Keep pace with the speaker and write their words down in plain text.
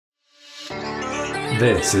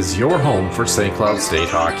This is your home for St. Cloud State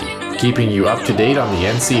hockey, keeping you up to date on the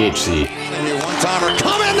NCHC. One-timer,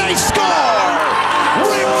 come in, they score!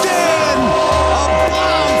 Ripped in! A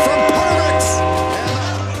bomb from Parks!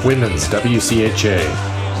 Women's WCHA.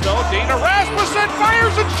 So Dana Rasmussen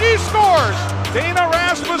fires and she scores! Dana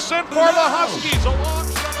Rasmussen for the Huskies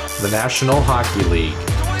alongside The National Hockey League.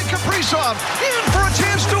 Dwayne Kaprizov in for a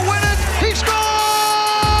chance to win it! He scores!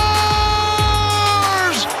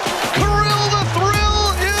 Kirill, the thrill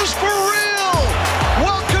is for real!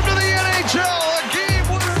 Welcome to the NHL, a game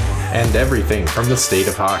winner! And everything from the state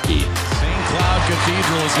of hockey. St. Cloud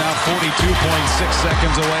Cathedral is now 42.6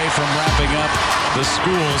 seconds away from wrapping up the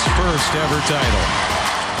school's first ever title.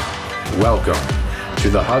 Welcome to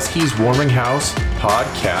the Huskies Warming House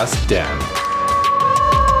Podcast Den.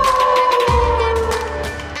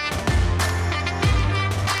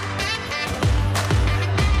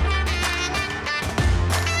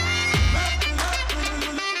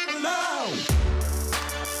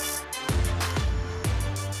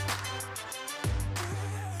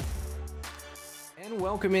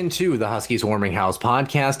 Welcome into the Huskies Warming House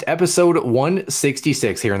Podcast, episode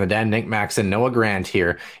 166 here in the Den. Nick Max and Noah Grant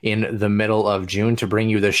here in the middle of June to bring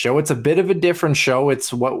you the show. It's a bit of a different show.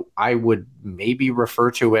 It's what I would maybe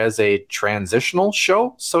refer to as a transitional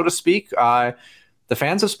show, so to speak. The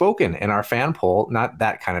fans have spoken in our fan poll. Not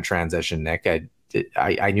that kind of transition, Nick.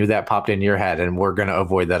 I knew that popped into your head, and we're going to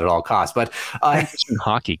avoid that at all costs. But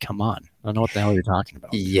hockey, come on. I don't know what the hell you're talking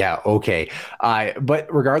about. Yeah, okay. But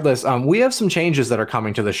regardless, we have some changes that are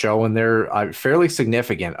coming to the show, and they're fairly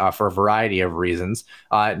significant for a variety of reasons.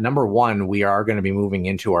 Number one, we are going to be moving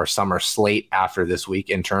into our summer slate after this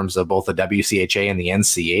week in terms of both the WCHA and the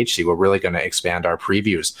NCHC. We're really going to expand our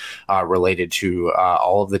previews related to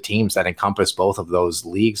all of the teams that encompass both of those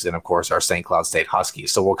leagues and, of course, our St. Cloud State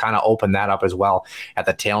Huskies. So we'll kind of open that up as well at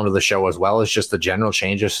the tail end of the show, as well as just the general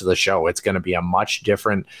changes to the show. It's going to be a much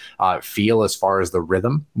different feel as far as the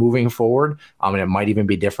rhythm moving forward. And it might even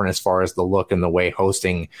be different as far as the look and the way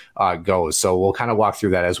hosting goes. So we'll kind of walk through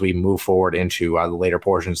that as we move forward into the later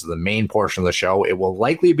portions of the main portion of the show. It will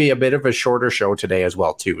likely be a bit of a shorter show today as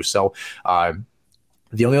well, too. So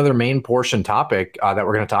the only other main portion topic that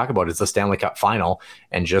we're going to talk about is the Stanley Cup final,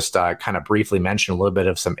 and just kind of briefly mention a little bit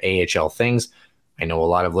of some AHL things. I know a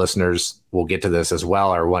lot of listeners will get to this as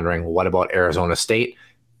well, are wondering, what about Arizona State?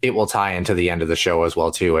 It will tie into the end of the show as well,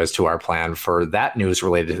 too, as to our plan for that news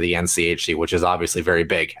related to the NCHC, which is obviously very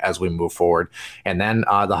big as we move forward. And then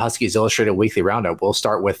the Huskies Illustrated Weekly Roundup, we'll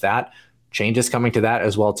start with that. Changes coming to that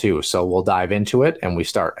as well, too. So we'll dive into it, and we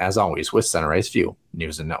start, as always, with Center Ice View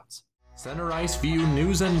News and Notes. Center Ice View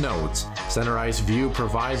News and Notes. Center Ice View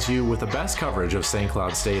provides you with the best coverage of St.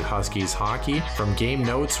 Cloud State Huskies hockey, from game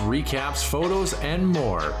notes, recaps, photos, and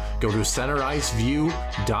more. Go to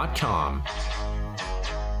centericeview.com.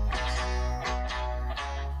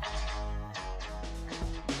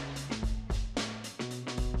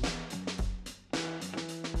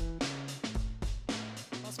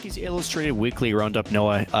 Huskies Illustrated Weekly Roundup,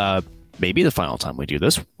 Noah. Maybe the final time we do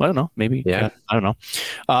this. I don't know. Maybe. Yeah. I don't know.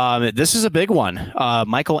 This is a big one.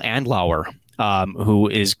 Michael Andlauer, who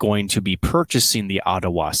is going to be purchasing the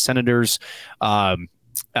Ottawa Senators.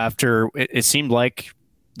 After it seemed like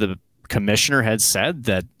the commissioner had said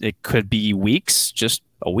that it could be weeks, just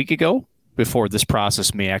a week ago, before this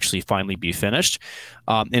process may actually finally be finished.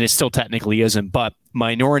 And it still technically isn't, but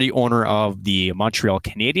minority owner of the Montreal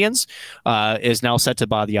Canadiens is now set to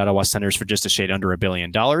buy the Ottawa Senators for just a shade under $1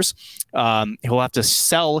 billion. He'll have to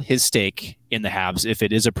sell his stake in the Habs if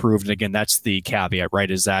it is approved. And again, that's the caveat, right?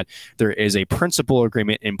 Is that there is a principal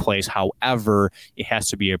agreement in place. However, it has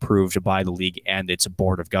to be approved by the league and its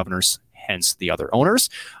board of governors, hence the other owners.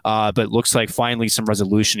 But it looks like finally some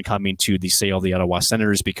resolution coming to the sale of the Ottawa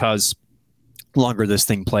Senators, because longer this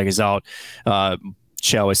thing plays out,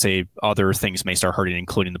 shall I say, other things may start hurting,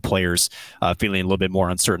 including the players feeling a little bit more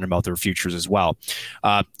uncertain about their futures as well.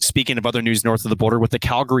 Speaking of other news north of the border, with the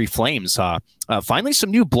Calgary Flames, finally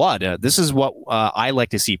some new blood. This is what I like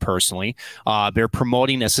to see personally. They're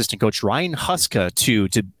promoting assistant coach Ryan Huska to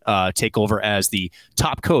take over as the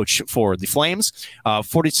top coach for the Flames.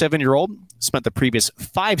 47-year-old, spent the previous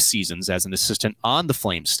 5 seasons as an assistant on the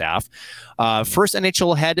Flames staff. First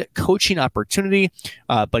NHL head coaching opportunity,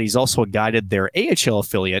 but he's also guided their AHL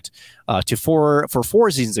affiliate for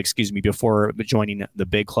 4 seasons, before joining the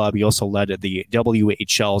big club. He also led the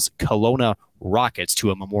WHL's Kelowna Rockets to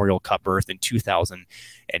a Memorial Cup berth in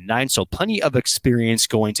 2009. So plenty of experience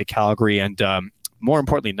going to Calgary, and more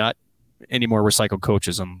importantly, not any more recycled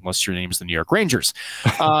coaches unless your name's the New York Rangers.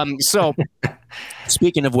 So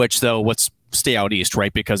speaking of which, though, what's stay out east,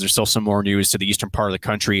 right? Because there's still some more news to the eastern part of the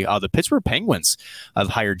country. The Pittsburgh Penguins have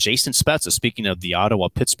hired Jason Spezza, speaking of the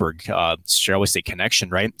Ottawa-Pittsburgh, shall we say, connection,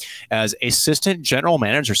 right, as assistant general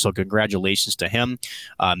manager. So congratulations to him.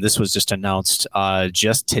 This was just announced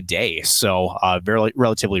just today. So very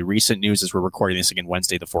relatively recent news as we're recording this again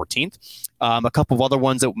Wednesday the 14th. A couple of other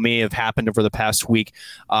ones that may have happened over the past week.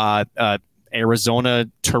 Arizona,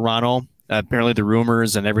 Toronto. Apparently the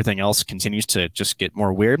rumors and everything else continues to just get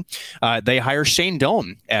more weird. They hire Shane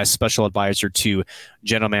Doan as special advisor to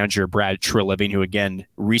general manager Brad Treliving, who again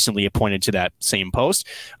recently appointed to that same post.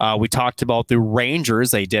 We talked about the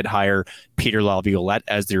Rangers. They did hire Peter Laviolette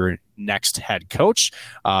as their next head coach.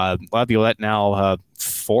 Laviolette now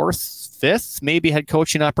fifth, maybe head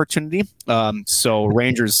coaching opportunity. So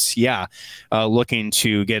Rangers, looking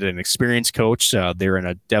to get an experienced coach. They're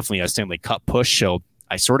in definitely a Stanley Cup push. So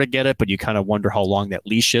I sort of get it, but you kind of wonder how long that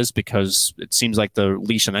leash is, because it seems like the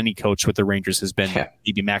leash on any coach with the Rangers has been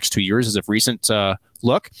maybe max 2 years as of recent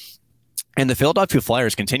look. And the Philadelphia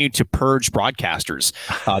Flyers continue to purge broadcasters,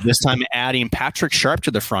 this time adding Patrick Sharp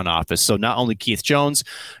to the front office. So not only Keith Jones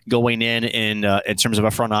going in terms of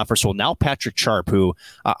a front office, well, now Patrick Sharp, who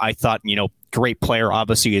I thought, great player,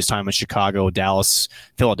 obviously his time in Chicago, Dallas,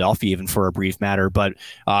 Philadelphia, even for a brief matter. But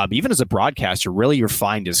even as a broadcaster, really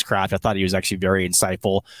refined his craft. I thought he was actually very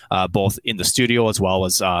insightful, both in the studio as well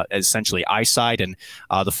as essentially eyesight. And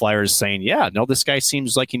the Flyers saying, this guy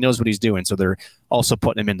seems like he knows what he's doing. So they're also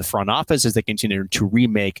putting him in the front office as they continue to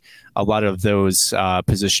remake a lot of those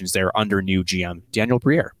positions there under new GM Daniel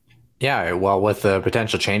Briere. Yeah, well, with the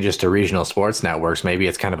potential changes to regional sports networks, maybe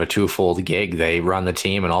it's kind of a twofold gig. They run the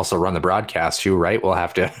team and also run the broadcast too, right? We'll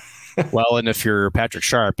have to. Well, and if you're Patrick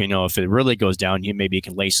Sharp, if it really goes down, maybe you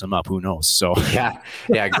can lace him up. Who knows? So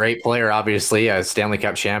yeah, great player, obviously, a Stanley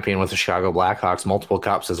Cup champion with the Chicago Blackhawks, multiple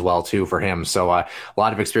cups as well too for him. So a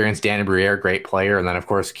lot of experience. Danny Briere, great player, and then of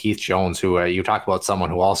course Keith Jones, who you talk about someone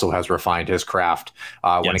who also has refined his craft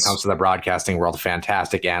when it comes to the broadcasting world.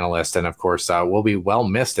 Fantastic analyst, and of course will be well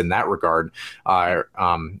missed in that regard.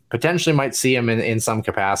 Potentially might see him in some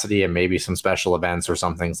capacity and maybe some special events or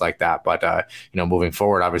some things like that. But moving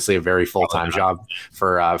forward, obviously a very full-time job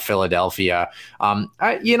for Philadelphia.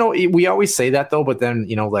 We always say that though, but then,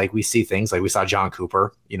 like we see things like we saw John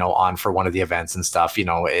Cooper, on for one of the events and stuff,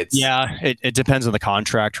 it depends on the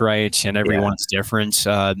contract, right? And everyone's different.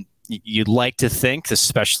 You'd like to think,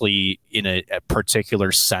 especially in a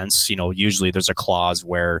particular sense, usually there's a clause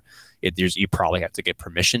where you probably have to get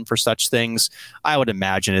permission for such things. I would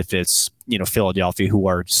imagine if it's, Philadelphia, who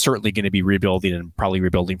are certainly going to be rebuilding and probably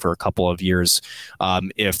rebuilding for a couple of years,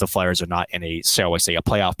 if the Flyers are not in a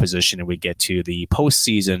playoff position and we get to the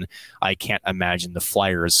postseason, I can't imagine the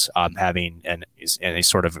Flyers having any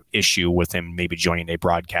sort of issue with him maybe joining a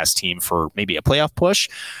broadcast team for maybe a playoff push.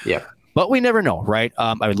 Yeah. But we never know, right?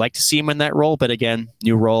 I would like to see him in that role, but again,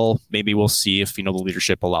 new role, maybe we'll see if, the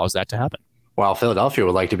leadership allows that to happen. Well, Philadelphia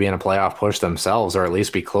would like to be in a playoff push themselves, or at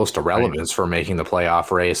least be close to relevance for making the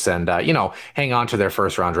playoff race and, hang on to their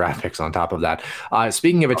first round draft picks on top of that.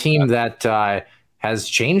 Speaking of a team that has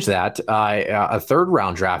changed that, a third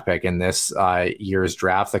round draft pick in this year's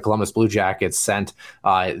draft, the Columbus Blue Jackets sent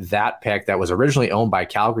that pick that was originally owned by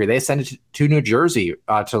Calgary. They sent it to New Jersey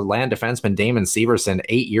to land defenseman Damon Severson,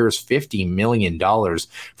 8 years, $50 million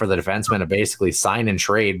for the defenseman, to basically sign and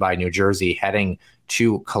trade by New Jersey heading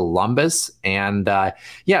to Columbus. And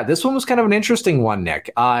this one was kind of an interesting one, Nick.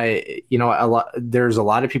 There's a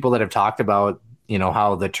lot of people that have talked about,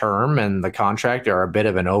 how the term and the contract are a bit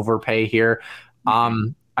of an overpay here. How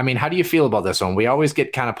do you feel about this one? We always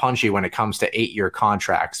get kind of punchy when it comes to 8-year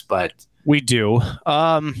contracts, but we do.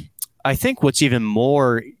 I think what's even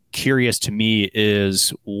more curious to me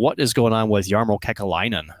is what is going on with Jarmo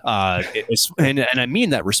Kekalainen. And I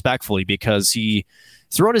mean that respectfully, because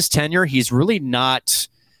throughout his tenure, he's really not,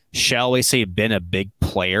 shall we say, been a big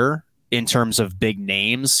player in terms of big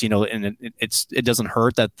names, and it doesn't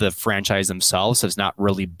hurt that the franchise themselves has not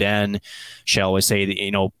really been, shall we say,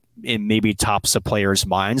 in maybe tops of players'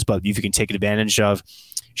 minds. But if you can take advantage of,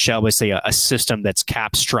 shall we say, a system that's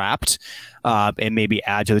cap strapped and maybe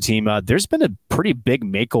add to the team, there's been a pretty big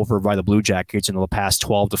makeover by the Blue Jackets in the past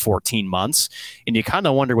 12 to 14 months. And you kind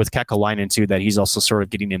of wonder with Kekalainen too, that he's also sort of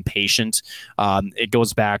getting impatient. It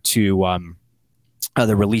goes back to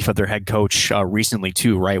the relief of their head coach recently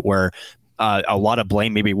too, right? Where a lot of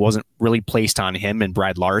blame maybe wasn't really placed on him and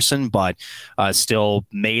Brad Larson, but still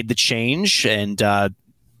made the change. And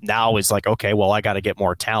now is like, okay, well, I got to get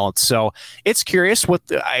more talent. So it's curious what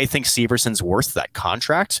I think Severson's worth that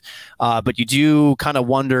contract. But you do kind of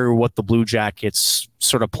wonder what the Blue Jackets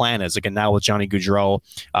sort of plan is. Again, now with Johnny Gaudreau,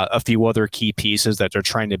 a few other key pieces that they're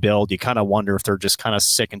trying to build, you kind of wonder if they're just kind of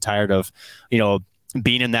sick and tired of,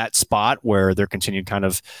 being in that spot where they're continuing kind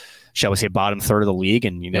of, shall we say, bottom third of the league.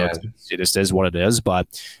 And, it just is what it is. But,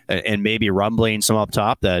 and maybe rumbling some up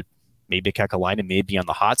top that maybe Kekalainen may be on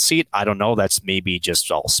the hot seat. I don't know. That's maybe just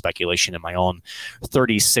all speculation in my own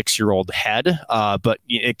 36-year-old head. But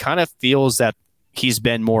it kind of feels that he's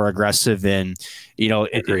been more aggressive in,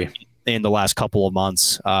 in the last couple of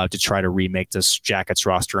months to try to remake this Jackets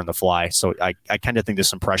roster on the fly. So I kind of think there's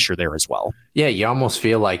some pressure there as well. Yeah, you almost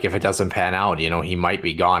feel like if it doesn't pan out, he might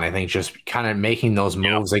be gone. I think just kind of making those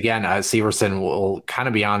moves again. Severson will kind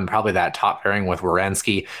of be on probably that top pairing with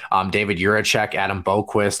Werenski, David Juracek, Adam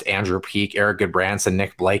Boquist, Andrew Peak, Eric Goodbranson,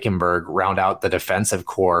 Nick Blankenberg round out the defensive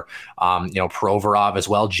core. Provorov as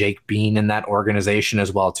well, Jake Bean in that organization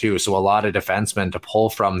as well too. So a lot of defensemen to pull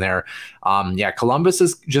from there. Columbus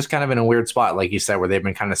is just kind of in a weird spot, like you said, where they've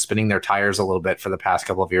been kind of spinning their tires a little bit for the past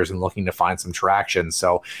couple of years and looking to find some traction.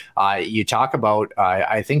 So you talk about,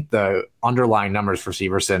 I think the underlying numbers for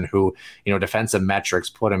Severson, who, defensive metrics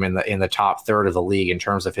put him in the top third of the league in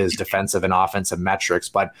terms of his defensive and offensive metrics,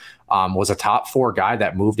 but was a top 4 guy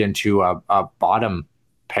that moved into a bottom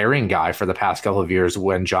pairing guy for the past couple of years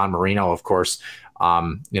when John Marino, of course,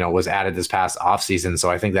 was added this past offseason. So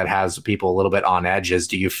I think that has people a little bit on edges.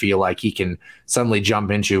 Do you feel like he can suddenly jump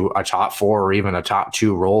into a top 4 or even a top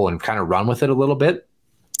 2 role and kind of run with it a little bit?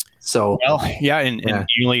 So, and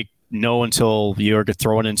you only know until you're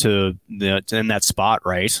thrown into in that spot,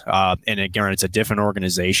 right? And again, it's a different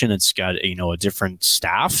organization. It's got a different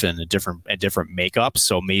staff and a different makeup.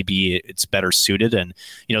 So maybe it's better suited. And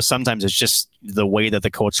sometimes it's just the way that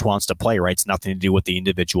the coach wants to play, right? It's nothing to do with the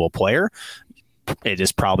individual player. It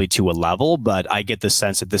is probably to a level, but I get the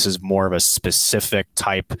sense that this is more of a specific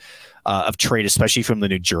type of trade, especially from the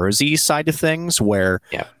New Jersey side of things, where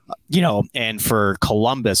and for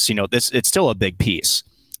Columbus, it's still a big piece.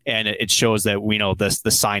 And it shows that we know the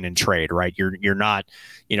sign and trade, right? You're not,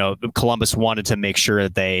 Columbus wanted to make sure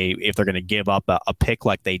that if they're going to give up a pick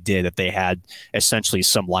like they did, that they had essentially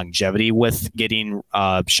some longevity with getting,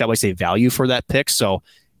 shall I say, value for that pick. So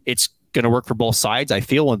it's going to work for both sides. I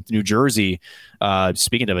feel in New Jersey,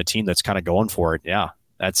 speaking of a team that's kind of going for it,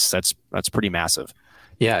 that's pretty massive.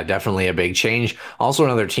 Yeah, definitely a big change. Also,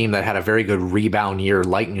 another team that had a very good rebound year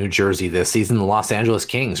like New Jersey this season, the Los Angeles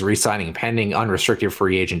Kings, re-signing pending unrestricted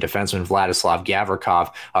free agent defenseman Vladislav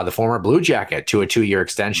Gavrikov, the former Blue Jacket, to a 2-year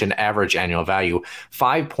extension, average annual value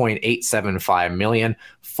 $5.875 million,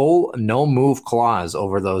 full no-move clause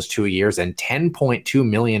over those 2 years, and $10.2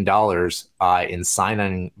 million in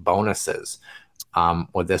signing bonuses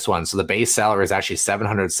with this one. So the base salary is actually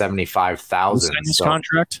 $775,000. This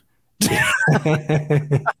contract?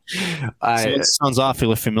 It sounds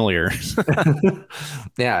awfully familiar.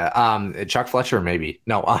 Chuck Fletcher, maybe.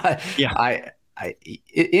 No,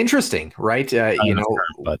 interesting, right?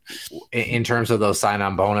 But in terms of those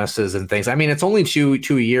sign-on bonuses and things, I mean, it's only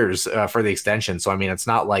two years for the extension, so I mean, it's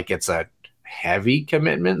not like it's a heavy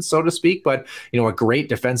commitment, so to speak, but a great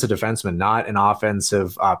defensive defenseman, not an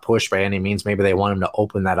offensive push by any means. Maybe they want him to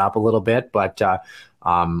open that up a little bit, but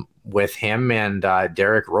with him and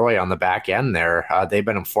Derek Roy on the back end there, they've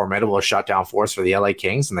been a formidable shutdown force for the LA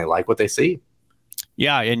Kings, and they like what they see.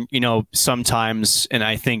 Yeah, and sometimes, and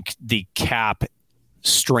I think the cap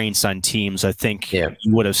strengths on teams, I think you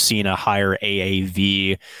would have seen a higher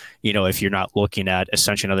AAV, if you're not looking at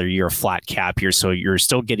essentially another year of flat cap year. So you're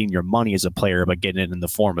still getting your money as a player, but getting it in the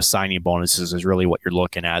form of signing bonuses is really what you're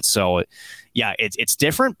looking at. So yeah, it's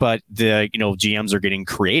different, but the GMs are getting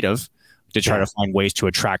creative to try to find ways to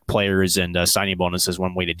attract players, and signing bonus is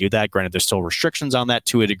one way to do that. Granted, there's still restrictions on that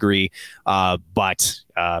to a degree, but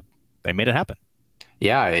they made it happen.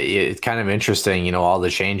 Yeah, it's kind of interesting, all the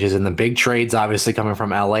changes and the big trades obviously coming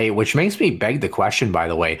from LA, which makes me beg the question, by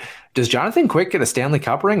the way, does Jonathan Quick get a Stanley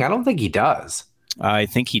Cup ring? I don't think he does. I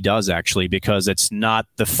think he does, actually, because it's not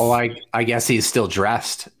the... I guess he's still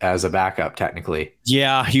dressed as a backup, technically.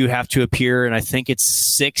 Yeah, you have to appear, and I think it's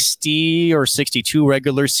 60 or 62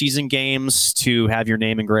 regular season games to have your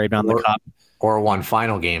name engraved on the cup. Or one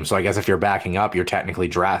final game. So I guess if you're backing up, you're technically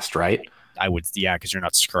dressed, right? I would, because you're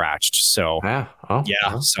not scratched. So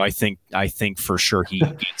So I think for sure he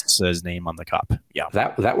gets his name on the cup. Yeah,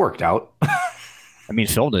 that worked out. I mean,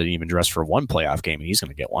 Phil didn't even dress for one playoff game. He's going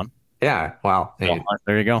to get one. Yeah, well,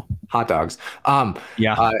 there you go. Hot dogs.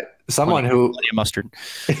 Someone who mustard.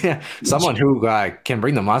 Someone who can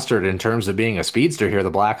bring the mustard in terms of being a speedster here.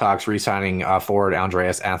 The Blackhawks re-signing forward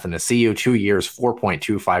Andreas Athanasiou, 2 years,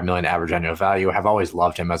 $4.25 million average annual value. Have always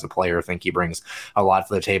loved him as a player. Think he brings a lot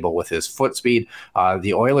to the table with his foot speed.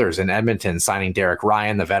 The Oilers in Edmonton signing Derek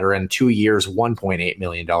Ryan, the veteran, 2 years, $1.8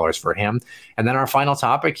 million for him. And then our final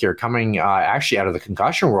topic here, coming actually out of the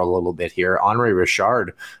concussion world a little bit here, Henri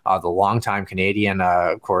Richard, the longtime Canadian,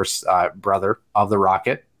 of course, brother of the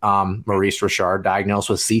Rocket. Maurice Richard, diagnosed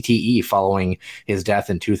with CTE following his death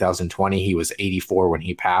in 2020. He was 84 when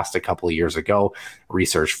he passed a couple of years ago.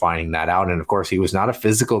 Research finding that out. And of course, he was not a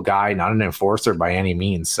physical guy, not an enforcer by any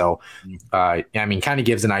means. So, kind of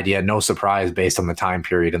gives an idea. No surprise based on the time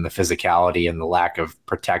period and the physicality and the lack of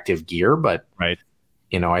protective gear. But, right.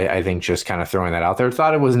 I think just kind of throwing that out there,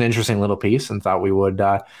 thought it was an interesting little piece and thought we would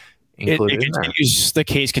the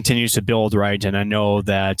case continues to build, right? And I know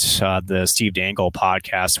that the Steve Dangle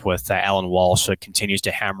podcast with Alan Walsh continues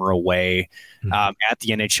to hammer away at the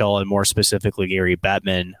NHL and more specifically Gary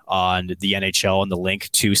Bettman on the NHL and the link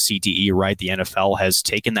to CTE, right? The NFL has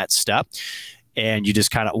taken that step. And you just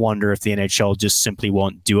kind of wonder if the NHL just simply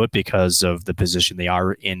won't do it because of the position they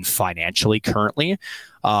are in financially currently.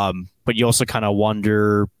 But you also kind of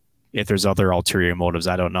wonder if there's other ulterior motives.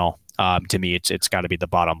 I don't know. To me, it's got to be the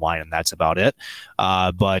bottom line, and that's about it.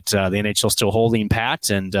 But the NHL still holding pat,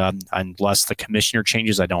 and unless the commissioner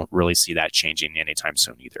changes, I don't really see that changing anytime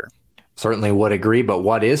soon either. Certainly would agree, but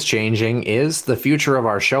what is changing is the future of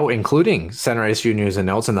our show, including Center Ice View News and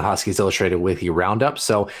Notes and the Huskies Illustrated Weekly Roundup.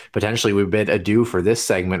 So potentially we bid adieu for this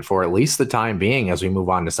segment for at least the time being as we move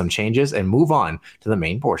on to some changes and move on to the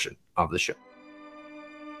main portion of the show.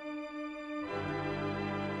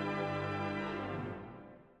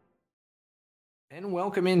 And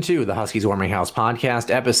welcome into the Huskies Warming House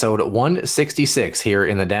podcast, episode 166 here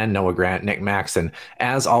in the den. Noah Grant, Nick Maxon,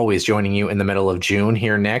 as always, joining you in the middle of June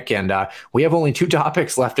here, Nick. And we have only 2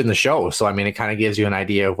 topics left in the show. So, it kind of gives you an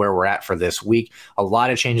idea of where we're at for this week. A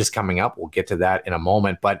lot of changes coming up. We'll get to that in a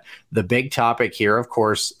moment. But the big topic here, of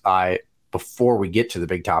course, before we get to the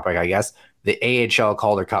big topic, I guess, the AHL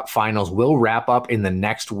Calder Cup finals will wrap up in the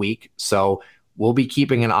next week. So we'll be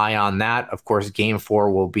keeping an eye on that. Of course, Game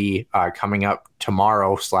 4 will be coming up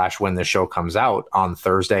tomorrow / when the show comes out on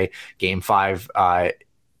Thursday. Game 5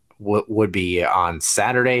 would be on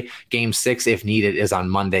Saturday. Game 6, if needed, is on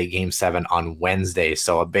Monday. Game 7 on Wednesday.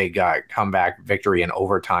 So a big comeback victory in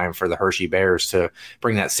overtime for the Hershey Bears to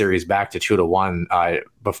bring that series back to 2-1.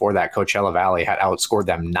 Before that, Coachella Valley had outscored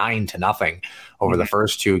them 9-0 over the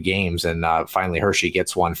first 2 games, and finally Hershey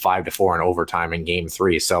gets one 5-4 in overtime in Game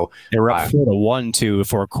 3. So they were up 4-1 too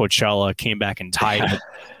before Coachella came back and tied.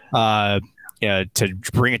 To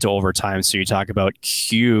bring it to overtime. So you talk about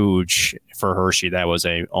huge for Hershey. That was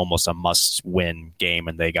almost a must-win game,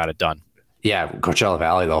 and they got it done. Yeah, Coachella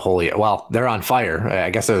Valley, they're on fire.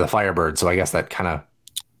 I guess they're the Firebirds, so I guess that kind of...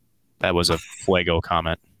 That was a Fuego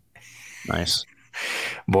comment. Nice.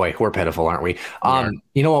 Boy, we're pitiful, aren't we?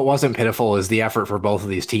 You know what wasn't pitiful is the effort for both of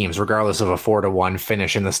these teams, regardless of a 4-1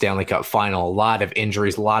 finish in the Stanley Cup final. A lot of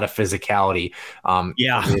injuries, a lot of physicality.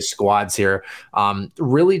 These squads here.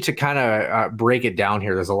 Really, to kind of break it down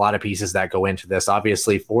here, there's a lot of pieces that go into this.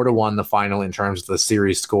 Obviously, 4-1 the final in terms of the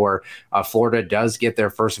series score. Florida does get their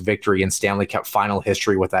first victory in Stanley Cup final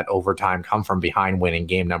history with that overtime come from behind win in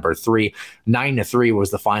game number 3. 9-3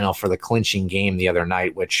 was the final for the clinching game the other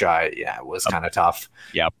night, which was kind of tough.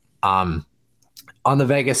 Yep. On the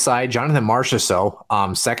Vegas side, Jonathan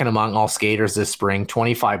Marchessault, second among all skaters this spring,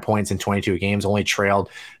 25 points in 22 games, only trailed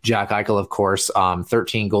Jack Eichel, of course,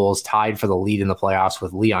 13 goals, tied for the lead in the playoffs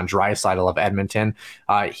with Leon Draisaitl of Edmonton.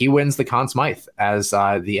 He wins the Conn Smythe as the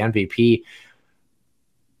MVP.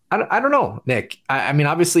 I don't know, Nick.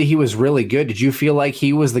 Obviously he was really good. Did you feel like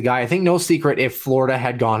he was the guy? I think no secret if Florida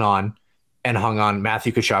had gone on and hung on,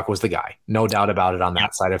 Matthew Tkachuk was the guy. No doubt about it on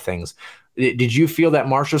that side of things. Did you feel that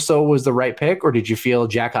Marchessault was the right pick, or did you feel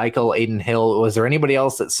Jack Eichel, Aiden Hill? Was there anybody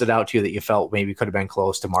else that stood out to you that you felt maybe could have been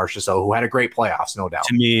close to Marchessault, who had a great playoffs, no doubt?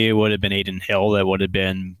 To me, it would have been Aiden Hill. That would have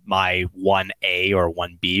been my 1A or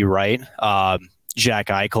 1B, right? Jack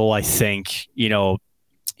Eichel, I think,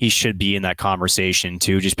 he should be in that conversation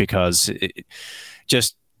too, just because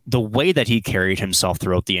the way that he carried himself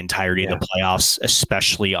throughout the entirety of the playoffs,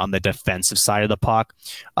 especially on the defensive side of the puck,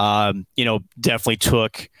 definitely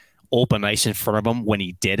took open ice in front of him when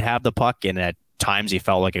he did have the puck, and at times he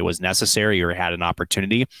felt like it was necessary or had an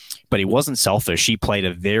opportunity, but he wasn't selfish. He played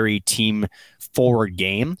a very team forward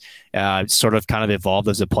game, sort of kind of evolved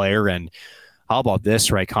as a player, and how about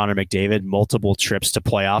this, right? Connor McDavid, multiple trips to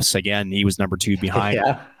playoffs. Again, he was number 2 behind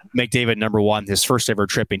McDavid, number 1, his first ever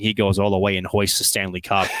trip, and he goes all the way and hoists the Stanley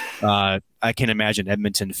Cup. I can imagine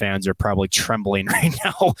Edmonton fans are probably trembling right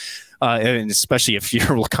now, and especially if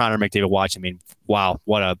you're Connor McDavid watching. I mean, wow,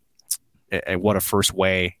 what a first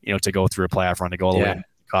way, to go through a playoff run, to go all the way to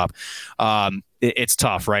the Cup. It's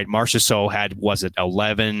tough, right? Marchessault had, was it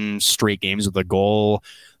 11 straight games with a goal,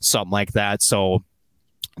 something like that. So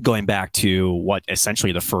going back to what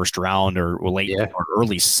essentially the first round or late or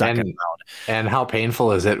early second round. And how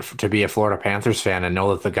painful is it to be a Florida Panthers fan and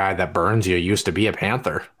know that the guy that burns you used to be a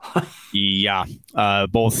Panther? Yeah,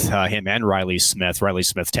 both him and Riley Smith. Riley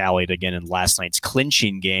Smith tallied again in last night's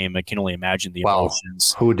clinching game. I can only imagine the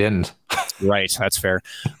emotions. Who didn't? Right, that's fair.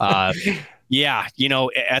 Yeah,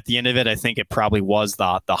 at the end of it, I think it probably was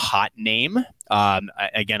the hot name.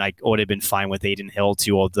 Again, I would have been fine with Adin Hill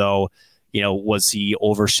too, although, was he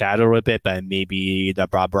overshadowed a bit by maybe the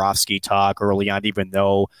Bobrovsky talk early on, even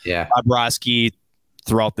though Bobrovsky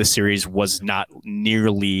throughout the series was not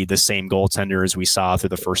nearly the same goaltender as we saw through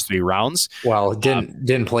the first 3 rounds. Well,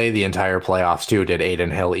 didn't play the entire playoffs too, did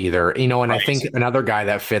Adin Hill either. And right. I think another guy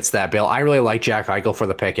that fits that bill, I really like Jack Eichel for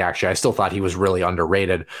the pick, actually. I still thought he was really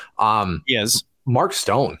underrated. He is. Mark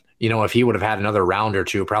Stone, if he would have had another round or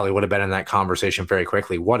two, probably would have been in that conversation very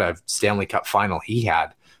quickly. What a Stanley Cup final he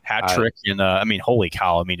had. Hat trick, and holy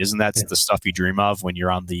cow! Isn't that the stuff you dream of when you're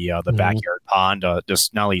on the backyard pond?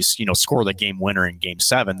 Just not only score the game winner in Game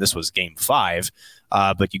 7. This was Game 5,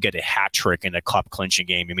 but you get a hat trick in a cup clinching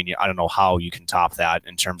game. I don't know how you can top that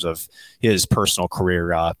in terms of his personal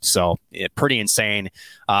career. So pretty insane.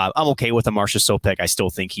 I'm okay with the Marchessault pick. I still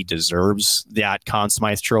think he deserves that Conn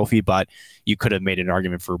Smythe Trophy, but you could have made an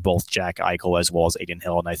argument for both Jack Eichel as well as Adin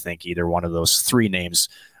Hill, and I think either one of those 3 names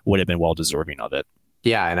would have been well deserving of it.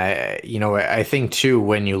 Yeah, and I think too,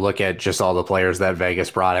 when you look at just all the players that Vegas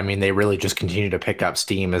brought, they really just continue to pick up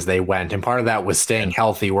steam as they went, and part of that was staying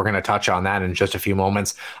healthy. We're going to touch on that in just a few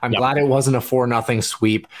moments. I'm glad it wasn't a 4-0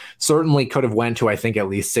 sweep. Certainly could have went to, I think, at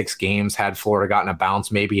least 6 games had Florida gotten a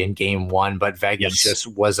bounce maybe in Game 1, but Vegas just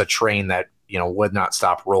was a train that would not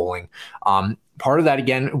stop rolling. Part of that,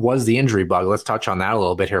 again, was the injury bug. Let's touch on that a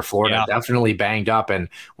little bit here. Florida definitely banged up, and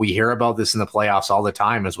we hear about this in the playoffs all the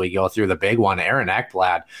time as we go through the big one. Aaron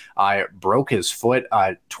Ekblad broke his foot,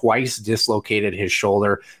 twice dislocated his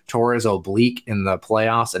shoulder, tore his oblique in the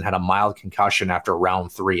playoffs, and had a mild concussion after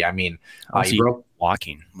round 3. He broke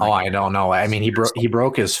walking. I don't know. He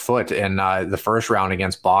broke his foot in the first round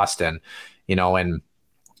against Boston, and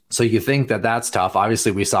so you think that that's tough.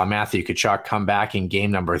 Obviously, we saw Matthew Tkachuk come back in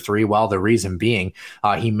game number 3. Well, the reason being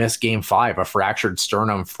he missed Game 5, a fractured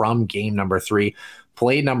sternum from game number 3.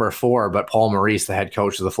 Played number 4, but Paul Maurice, the head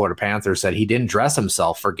coach of the Florida Panthers, said he didn't dress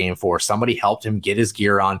himself for Game 4. Somebody helped him get his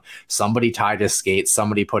gear on. Somebody tied his skates.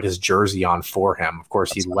 Somebody put his jersey on for him. Of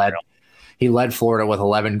course, he led Florida with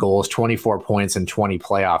 11 goals, 24 points in 20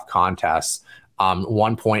 playoff contests.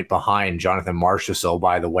 1 point behind Jonathan Marchessault,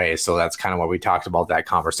 by the way. So that's kind of what we talked about that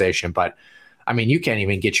conversation. But you can't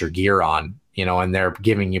even get your gear on, and they're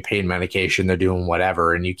giving you pain medication. They're doing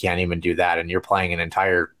whatever, and you can't even do that. And you're playing an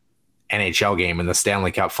entire NHL game in the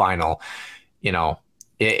Stanley Cup final.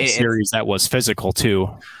 Series that was physical too.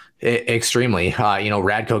 Extremely.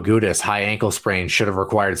 Radko Gudas, high ankle sprain, should have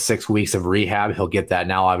required 6 weeks of rehab. He'll get that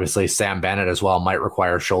now. Obviously, Sam Bennett as well might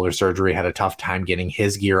require shoulder surgery. Had a tough time getting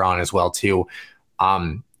his gear on as well too.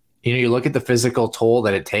 You look at the physical toll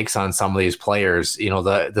that it takes on some of these players.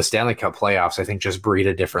 The Stanley Cup playoffs, I think, just breed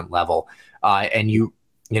a different level. And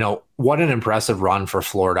what an impressive run for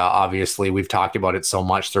Florida. Obviously, we've talked about it so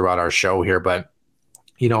much throughout our show here, but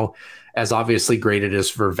as obviously great it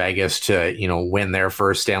is for Vegas to, win their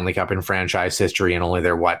first Stanley Cup in franchise history in only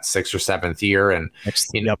their 6th or 7th year, and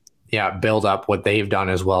build up what they've done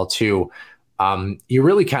as well too. You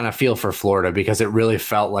really kind of feel for Florida because it really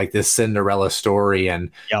felt like this Cinderella story.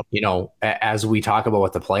 And, as we talk about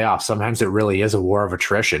with the playoffs, sometimes it really is a war of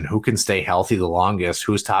attrition. Who can stay healthy the longest?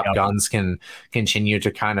 Whose top guns can continue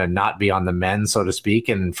to kind of not be on the mend, so to speak?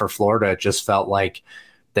 And for Florida, it just felt like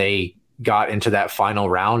they got into that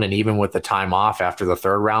final round, and even with the time off after the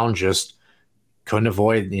 3rd round, just couldn't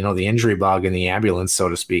avoid, the injury bug in the ambulance, so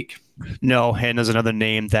to speak. No, and there's another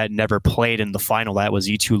name that never played in the final. That was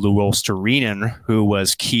Eetu Luostarinen, who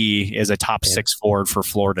was key as a top 6 forward for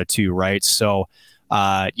Florida too, right? So,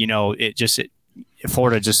 Florida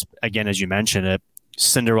just, again, as you mentioned, a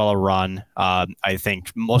Cinderella run. I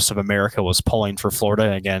think most of America was pulling for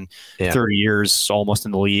Florida again. 30 years almost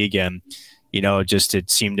in the league, and it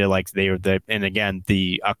seemed to like they were and again,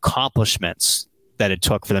 the accomplishments that it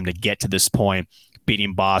took for them to get to this point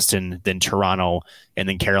beating Boston, then Toronto, and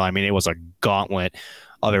then Carolina. I mean, it was a gauntlet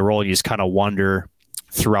of a role. You just kind of wonder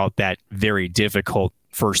throughout that very difficult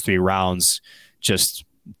first 3 rounds, just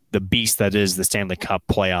the beast that is the Stanley Cup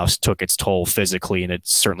playoffs took its toll physically, and it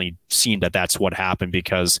certainly seemed that that's what happened,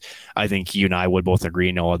 because I think you and I would both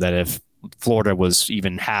agree, Noah, that if Florida was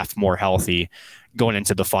even half more healthy going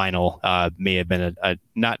into the final, may have been a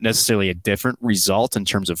not necessarily a different result in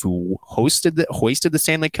terms of who hoisted the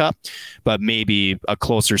Stanley Cup, but maybe a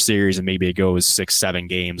closer series, and maybe it goes 6-7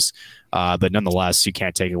 games. But nonetheless, you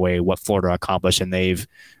can't take away what Florida accomplished, and they've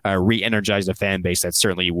re-energized a fan base that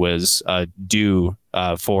certainly was due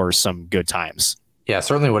for some good times. Yeah,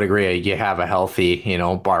 certainly would agree. You have a healthy,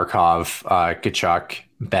 Barkov, Kachuk,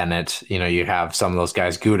 Bennett. You have some of those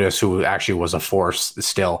guys, Gudas, who actually was a force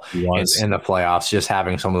still in the playoffs. Just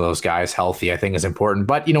having some of those guys healthy, I think, is important.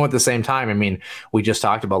 But, at the same time, I mean, we just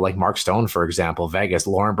talked about like Mark Stone, for example, Vegas,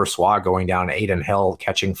 Lauren Brossoit going down, Aiden Hill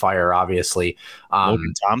catching fire, obviously.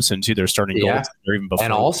 Logan Thompson, too. They're starting goals even before.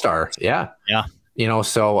 An all-star. Yeah. Yeah.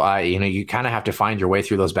 So, you kind of have to find your way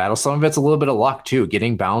through those battles. Some of it's a little bit of luck, too,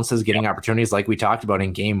 getting bounces, getting opportunities like we talked about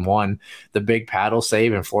in game 1, the big paddle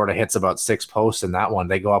save, and Florida hits about 6 posts in that one.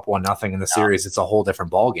 They go up 1-0 in the series. It's a whole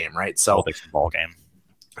different ball game, right? So,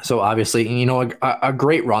 So obviously, a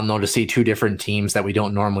great run, though, to see 2 different teams that we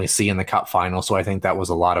don't normally see in the Cup final. So I think that was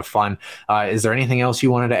a lot of fun. Is there anything else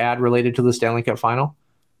you wanted to add related to the Stanley Cup final?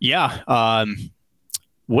 Yeah.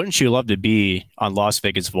 Wouldn't you love to be on Las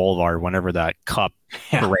Vegas Boulevard whenever that Cup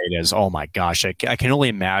parade is? Oh my gosh, I can only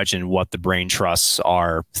imagine what the brain trusts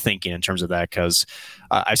are thinking in terms of that, because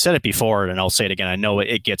I've said it before and I'll say it again. I know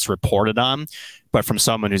it gets reported on, but from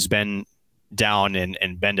someone who's been down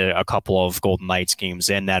and been to a couple of Golden Knights games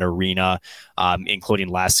in that arena, including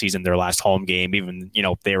last season, their last home game, even,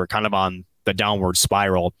 they were kind of on the downward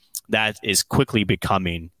spiral. That is quickly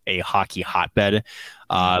becoming a hockey hotbed.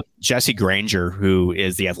 Jesse Granger, who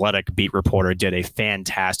is the Athletic beat reporter, did a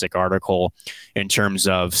fantastic article in terms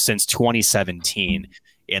of since 2017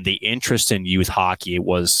 and the interest in youth hockey. It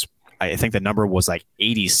was, I think the number was like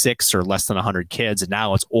 86 or less than 100 kids, and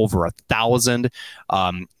now it's over 1,000.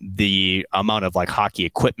 The amount of like hockey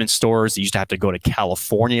equipment stores, you used to have to go to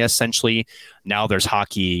California essentially. Now there's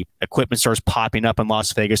hockey equipment stores popping up in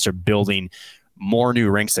Las Vegas. They're building more new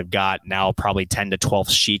rinks. Have got now probably 10 to 12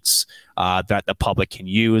 sheets that the public can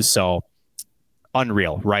use. So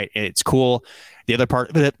unreal, right? It's cool. The other part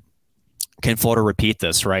of it, can Florida repeat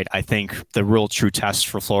this, right? I think the real true test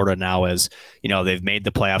for Florida now is, they've made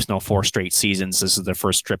the playoffs now 4 straight seasons. This is their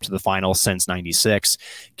first trip to the final since '96.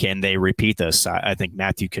 Can they repeat this? I think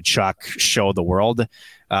Matthew Tkachuk showed the world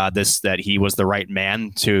that he was the right man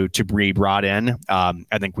to be brought in.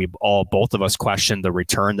 I think both of us questioned the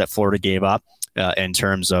return that Florida gave up in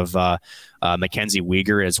terms of Mackenzie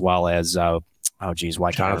Weegar, as well as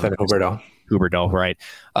Jonathan Huberdeau, right?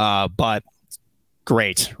 But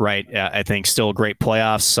great, right? I think still a great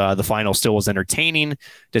playoffs. The final still was entertaining,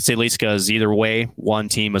 to say the least, because either way, one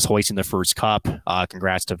team is hoisting the first cup.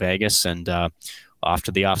 Congrats to Vegas, and off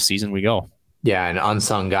to the off season we go. Yeah, and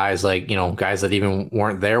unsung guys like, guys that even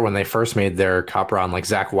weren't there when they first made their cup run, like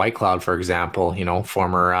Zach Whitecloud, for example,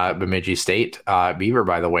 former Bemidji State Beaver,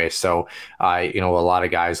 by the way. So, a lot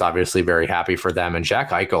of guys obviously very happy for them. And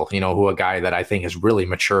Jack Eichel, who a guy that I think has really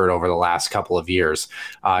matured over the last couple of years,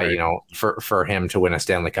 right. For him to win a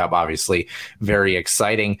Stanley Cup, obviously very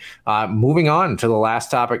exciting. Moving on to the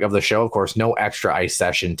last topic of the show, of course, no extra ice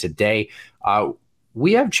session today.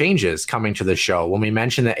 We have changes coming to the show. When we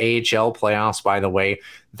mention the AHL playoffs, by the way,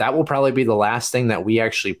 that will probably be the last thing that we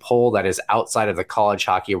actually pull that is outside of the college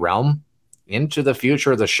hockey realm into the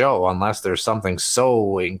future of the show, unless there's something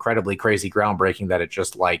so incredibly crazy groundbreaking that it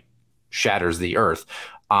just like shatters the earth.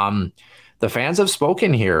 The fans have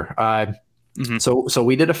spoken here. Mm-hmm. So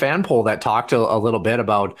we did a fan poll that talked a little bit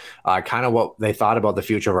about kind of what they thought about the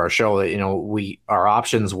future of our show. Our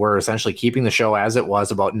options were essentially keeping the show as it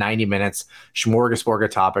was, about 90 minutes, smorgasbord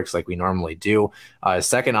of topics like we normally do.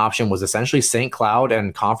 Second option was essentially St. Cloud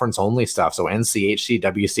and conference only stuff. So NCHC,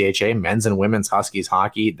 WCHA, men's and women's Huskies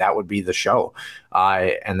hockey, that would be the show.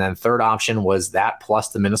 And then third option was that plus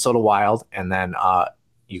the Minnesota Wild. And then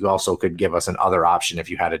you also could give us another option if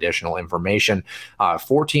you had additional information.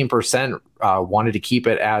 14% wanted to keep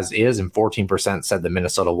it as is, and 14% said the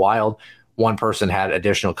Minnesota Wild. One person had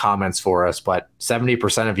additional comments for us, but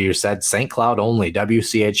 70% of you said St. Cloud only,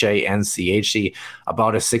 WCHA, NCHC,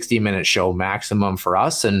 about a 60-minute show maximum for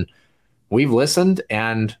us. And we've listened,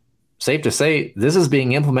 and safe to say, this is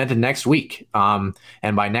being implemented next week. And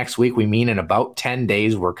by next week, we mean in about 10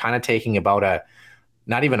 days. We're kind of taking about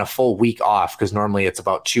not even a full week off, because normally it's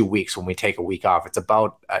about 2 weeks when we take a week off. It's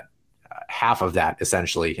about half of that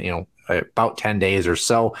essentially, about 10 days or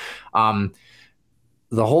so.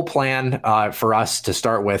 The whole plan for us to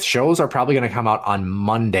start with, shows are probably going to come out on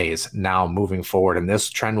Mondays now moving forward. And this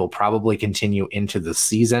trend will probably continue into the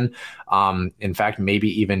season. In fact, maybe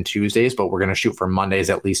even Tuesdays, but we're going to shoot for Mondays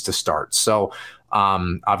at least to start. So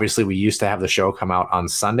obviously we used to have the show come out on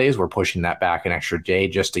Sundays. We're pushing that back an extra day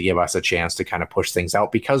just to give us a chance to kind of push things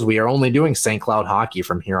out, because we are only doing St. Cloud hockey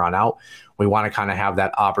from here on out. We want to kind of have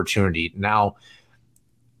that opportunity. Now,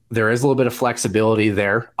 there is a little bit of flexibility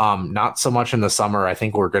there. Not so much in the summer. I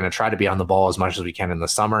think we're going to try to be on the ball as much as we can in the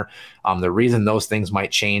summer. The reason those things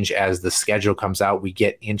might change as the schedule comes out, we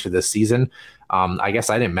get into the season. I guess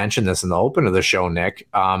I didn't mention this in the open of the show, Nick.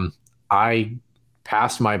 I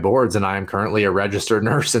passed my boards and I am currently a registered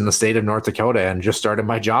nurse in the state of North Dakota and just started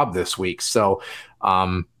my job this week. So,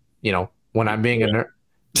 when I'm being a nurse,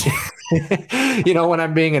 when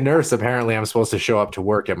I'm being a nurse, apparently I'm supposed to show up to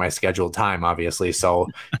work at my scheduled time, obviously. So,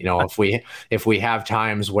 if we have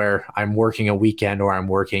times where I'm working a weekend or I'm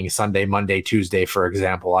working Sunday, Monday, Tuesday, for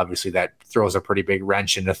example, obviously that throws a pretty big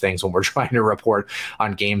wrench into things when we're trying to report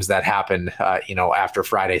on games that happen, after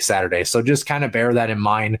Friday, Saturday. So just kind of bear that in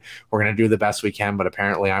mind. We're going to do the best we can, but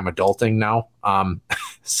apparently I'm adulting now.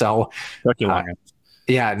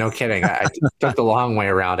 Yeah, no kidding. I took the long way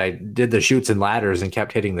around. I did the chutes and ladders and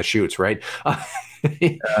kept hitting the chutes, right?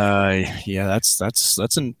 Yeah,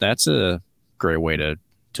 that's a great way to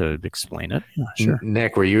explain it. Yeah, sure.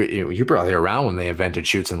 Nick, were you probably around when they invented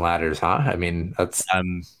chutes and ladders, huh? I mean, that's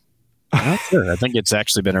I'm not sure. I think it's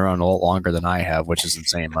actually been around a lot longer than I have, which isn't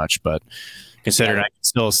saying much, but considering I can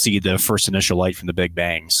still see the first initial light from the Big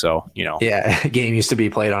Bang. So, Yeah, game used to be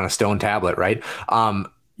played on a stone tablet, right?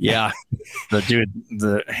 Yeah,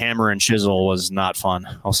 the hammer and chisel was not fun.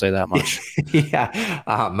 I'll say that much. Yeah.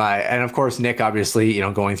 And of course, Nick, obviously,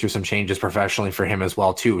 going through some changes professionally for him as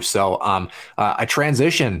well, too. So a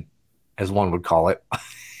transition, as one would call it.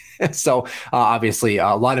 So obviously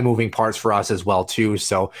a lot of moving parts for us as well, too.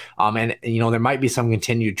 So, there might be some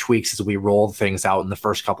continued tweaks as we roll things out in the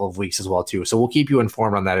first couple of weeks as well, too. So we'll keep you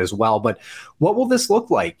informed on that as well. But what will this look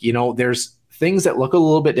like? There's things that look a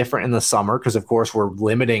little bit different in the summer because, of course, we're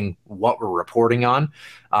limiting what we're reporting on.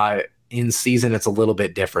 In season, it's a little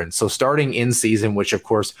bit different. So starting in season, which, of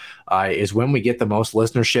course, is when we get the most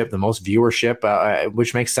listenership, the most viewership,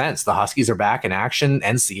 which makes sense. The Huskies are back in action.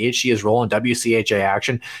 NCHC is rolling. WCHA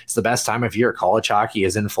action. It's the best time of year. College hockey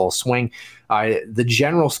is in full swing. The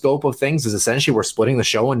general scope of things is essentially we're splitting the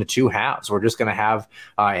show into two halves. We're just going to have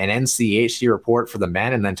an NCHC report for the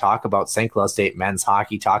men and then talk about St. Cloud State men's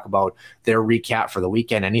hockey, talk about their recap for the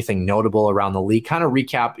weekend, anything notable around the league, kind of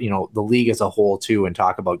recap, the league as a whole too, and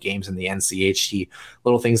talk about games in the NCHC,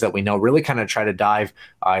 little things that we know, really kind of try to dive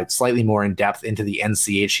slightly more in depth into the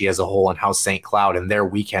NCHC as a whole and how St. Cloud and their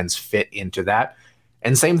weekends fit into that.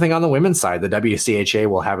 And same thing on the women's side. The WCHA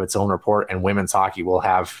will have its own report and women's hockey will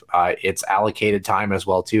have its allocated time as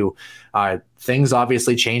well, too. Things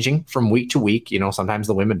obviously changing from week to week. Sometimes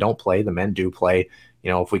the women don't play, the men do play.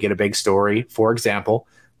 If we get a big story, for example,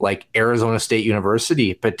 like Arizona State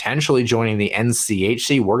University potentially joining the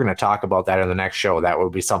NCHC, we're going to talk about that in the next show. That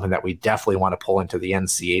would be something that we definitely want to pull into the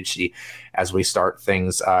NCHC as we start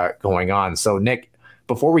things going on. So, Nick,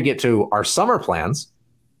 before we get to our summer plans,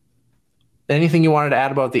 anything you wanted to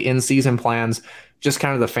add about the in-season plans, just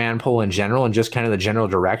kind of the fan poll in general, and just kind of the general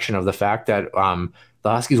direction of the fact that the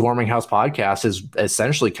Huskies Warming House podcast is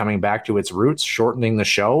essentially coming back to its roots, shortening the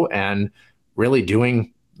show and really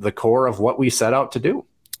doing the core of what we set out to do?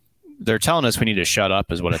 They're telling us we need to shut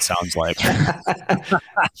up is what it sounds like.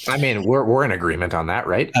 I mean, we're in agreement on that,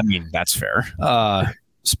 right? I mean, that's fair.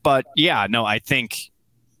 But yeah, no, I think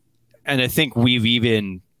we've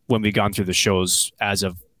even, when we've gone through the shows as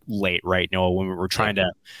of late, right? When we're trying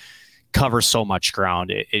to cover so much ground,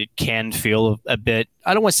 it can feel a bit,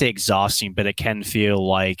 I don't want to say exhausting, but it can feel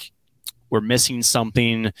like we're missing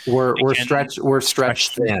something. We're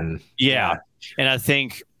stretched thin. Yeah. And I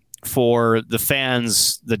think for the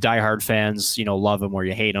fans, the diehard fans, love them or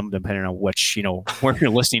you hate them, depending on which, where you're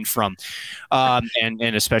listening from. And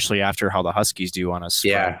especially after how the Huskies do on us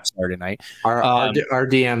Saturday night. Our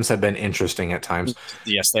DMs have been interesting at times.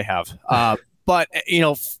 Yes, they have. But,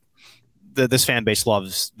 this fan base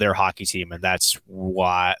loves their hockey team, and that's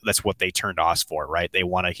what they turned to us for, right? They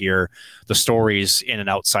want to hear the stories in and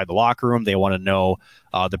outside the locker room. They want to know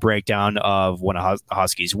the breakdown of when a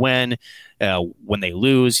Huskies win, when they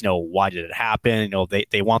lose, why did it happen?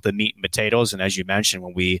 They want the meat and potatoes. And as you mentioned,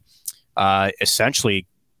 when we essentially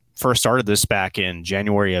first started this back in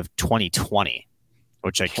January of 2020,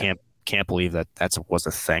 which I can't believe that was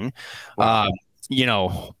a thing. Wow.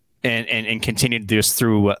 and continued this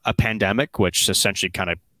through a pandemic, which essentially kind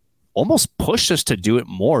of almost pushed us to do it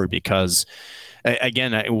more because,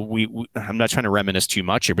 again, I'm not trying to reminisce too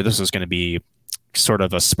much here, but this was going to be sort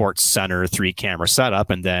of a Sports Center 3-camera setup,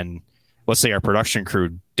 and then let's say our production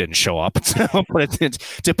crew didn't show up,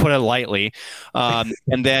 to put it lightly,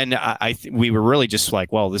 and then we were really just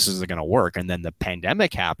like, well, this isn't going to work. And then the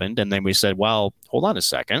pandemic happened, and then we said, well, hold on a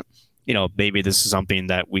second, maybe this is something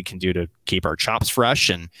that we can do to keep our chops fresh.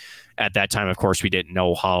 And at that time, of course, we didn't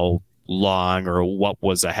know how long or what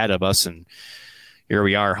was ahead of us, and here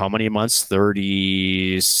we are, how many months?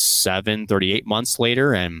 37, 38 months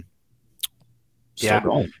later, and yeah,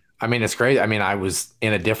 I mean, it's great. I mean, I was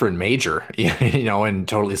in a different major, and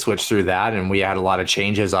totally switched through that. And we had a lot of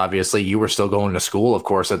changes. Obviously, you were still going to school, of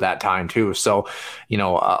course, at that time too. So,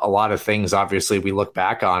 a lot of things, obviously, we look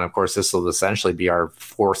back on. Of course, this will essentially be our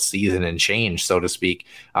 4th season and change, so to speak,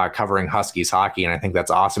 covering Huskies hockey. And I think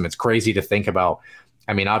that's awesome. It's crazy to think about.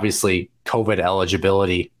 I mean, obviously, COVID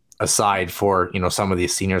eligibility aside for, some of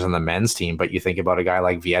these seniors on the men's team, but you think about a guy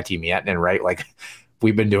like Vieti Miettinen, right? Like,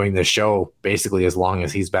 we've been doing this show basically as long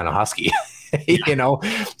as he's been a Husky,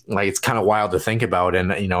 like it's kind of wild to think about. And,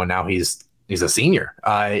 now he's a senior,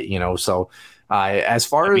 so as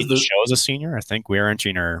far as the show is a senior, I think we're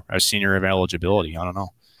entering our senior of eligibility. I don't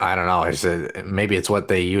know. Maybe it's what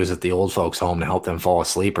they use at the old folks home to help them fall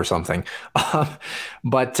asleep or something.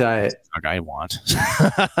 But like I want.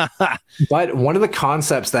 But one of the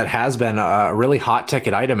concepts that has been a really hot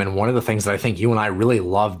ticket item, and one of the things that I think you and I really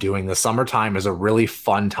love doing, the summertime is a really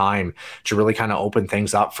fun time to really kind of open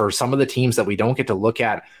things up for some of the teams that we don't get to look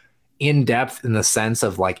at in depth, in the sense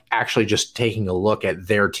of like actually just taking a look at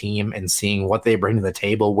their team and seeing what they bring to the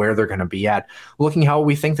table, where they're going to be at, looking how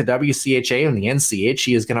we think the WCHA and the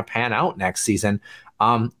NCHC is going to pan out next season.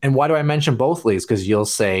 And why do I mention both leagues? Because you'll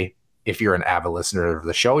say, if you're an avid listener of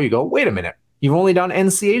the show, you go, wait a minute, you've only done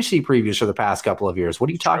NCHC previews for the past couple of years. What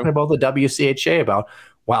are you talking about the WCHA about?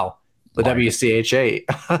 Well, the WCHA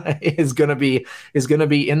is going to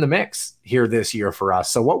be in the mix here this year for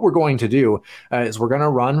us. So what we're going to do is we're going to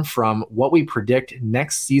run from what we predict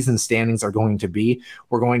next season standings are going to be.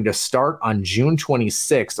 We're going to start on June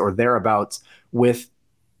 26th or thereabouts with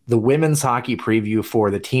the women's hockey preview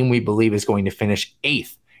for the team we believe is going to finish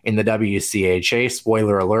 8th in the WCHA.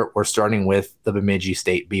 Spoiler alert, we're starting with the Bemidji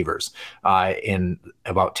State Beavers in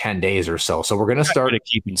about 10 days or so. So we're going to start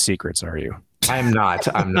keeping secrets, are you? I'm not.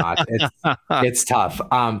 It's tough.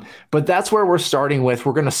 But that's where we're starting with.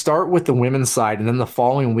 We're going to start with the women's side, and then the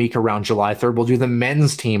following week around July 3rd, we'll do the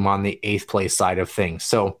men's team on the 8th place side of things.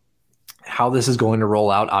 So how this is going to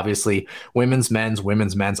roll out, obviously, women's, men's,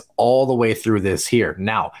 all the way through this here.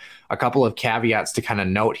 Now, a couple of caveats to kind of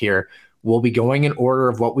note here. We'll be going in order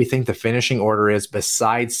of what we think the finishing order is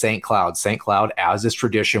besides St. Cloud. St. Cloud, as is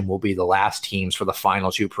tradition, will be the last teams for the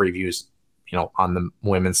final 2 previews, on the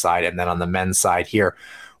women's side, and then on the men's side here.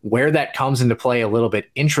 Where that comes into play a little bit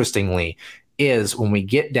interestingly is when we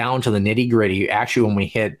get down to the nitty gritty, actually when we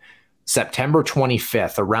hit September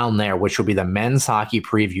 25th, around there, which will be the men's hockey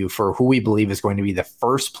preview for who we believe is going to be the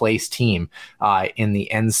first place team in the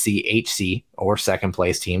NCHC, or second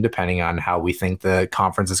place team, depending on how we think the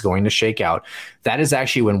conference is going to shake out. That is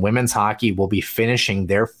actually when women's hockey will be finishing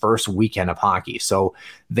their first weekend of hockey. So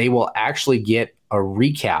they will actually get a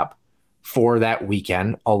recap for that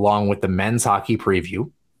weekend, along with the men's hockey preview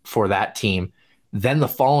for that team. Then the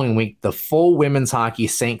following week, the full women's hockey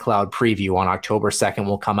St. Cloud preview on October 2nd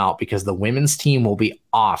will come out, because the women's team will be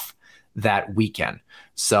off that weekend.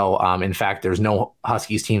 So, in fact, there's no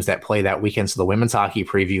Huskies teams that play that weekend. So the women's hockey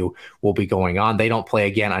preview will be going on. They don't play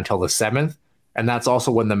again until the 7th. And that's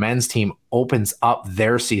also when the men's team opens up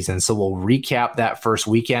their season. So we'll recap that first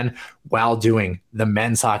weekend while doing the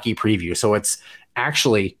men's hockey preview. So it's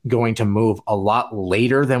actually going to move a lot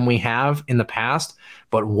later than we have in the past.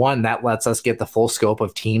 But one, that lets us get the full scope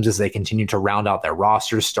of teams as they continue to round out their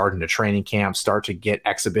rosters, start into training camp, start to get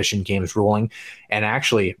exhibition games rolling. And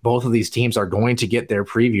actually, both of these teams are going to get their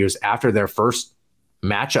previews after their first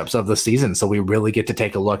matchups of the season. So we really get to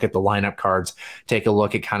take a look at the lineup cards, take a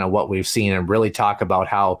look at kind of what we've seen, and really talk about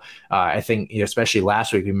how I think, especially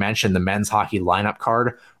last week, we mentioned the men's hockey lineup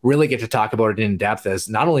card, really get to talk about it in depth, as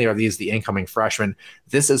not only are these the incoming freshmen,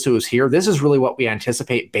 this is who's here. This is really what we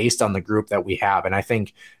anticipate based on the group that we have. And I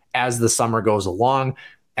think as the summer goes along,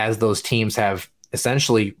 as those teams have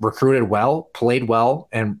essentially recruited well, played well,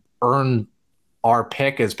 and earned our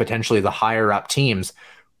pick as potentially the higher up teams,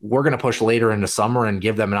 we're going to push later into summer and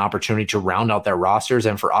give them an opportunity to round out their rosters,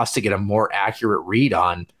 and for us to get a more accurate read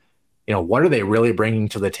on, what are they really bringing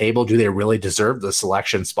to the table? Do they really deserve the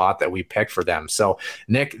selection spot that we picked for them? So,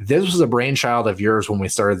 Nick, this was a brainchild of yours when we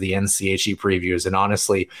started the NCHC previews. And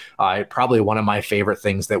honestly, probably one of my favorite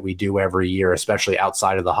things that we do every year, especially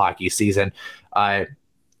outside of the hockey season.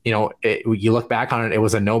 You look back on it, it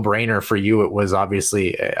was a no-brainer for you. It was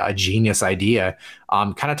obviously a genius idea.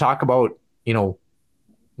 Kind of talk about,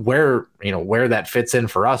 where that fits in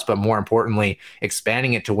for us, but more importantly,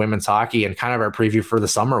 expanding it to women's hockey and kind of our preview for the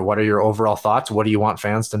summer. What are your overall thoughts? What do you want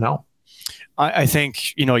fans to know? I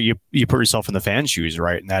think, you put yourself in the fan shoes,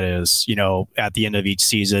 right? And that is, at the end of each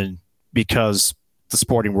season, because the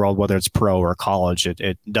sporting world, whether it's pro or college,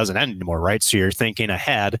 it doesn't end anymore, right? So you're thinking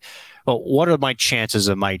ahead, well, what are my chances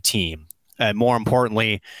of my team? And more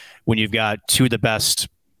importantly, when you've got two of the best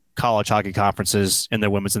college hockey conferences in the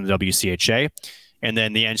women's in the WCHA, and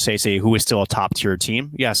then the NCHC, who is still a top tier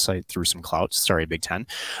team. Yes, I threw some clout. Sorry, Big Ten.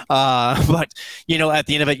 But at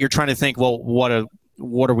the end of it, you're trying to think, well, what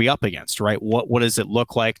are we up against, right? What does it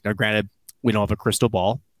look like? Now, granted, we don't have a crystal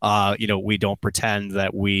ball. We don't pretend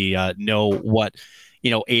that we know what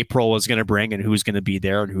April is going to bring and who's going to be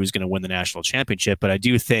there and who's going to win the national championship. But I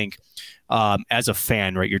do think, as a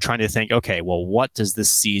fan, right, you're trying to think, okay, well, what does this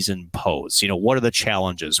season pose? What are the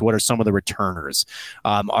challenges? What are some of the returners?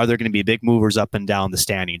 Are there going to be big movers up and down the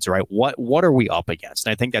standings, right? What are we up against?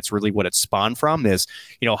 And I think that's really what it spawned from is,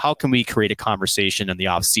 how can we create a conversation in the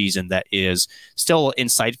off season that is still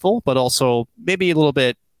insightful, but also maybe a little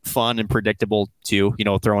bit fun and predictable too,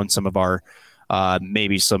 throw in some of our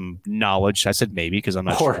maybe some knowledge. I said maybe because I'm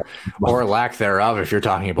not sure. Or lack thereof if you're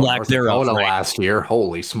talking about lack thereof, right. Last year.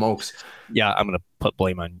 Holy smokes. Yeah, I'm going to put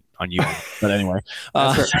blame on you. But anyway.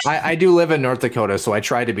 I do live in North Dakota, so I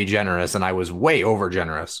tried to be generous, and I was way over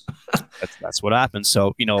generous. That's what happens.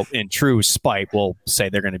 So, in true spite, we'll say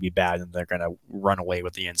they're going to be bad and they're going to run away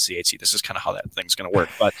with the NCHC. This is kind of how that thing's going to work.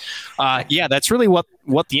 But that's really what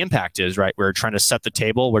the impact is, right? We're trying to set the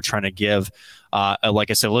table. We're trying to give, like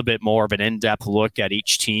I said, a little bit more of an in-depth look at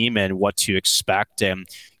each team and what to expect. And,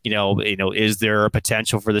 is there a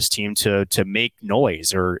potential for this team to make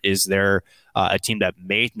noise, or is there a team that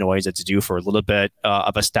made noise that's due for a little bit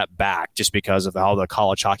of a step back just because of how the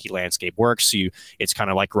college hockey landscape works? It's kind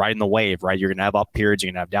of like riding the wave, right? You're going to have up periods, you're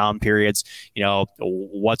going to have down periods.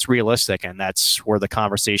 What's realistic? And that's where the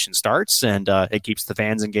conversation starts, and it keeps the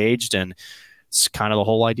fans engaged, and it's kind of the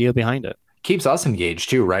whole idea behind it. Keeps us engaged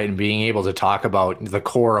too, right? And being able to talk about the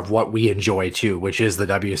core of what we enjoy too, which is the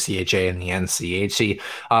WCHA and the NCHC.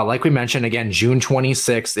 Like we mentioned, again, June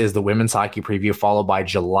 26th is the women's hockey preview, followed by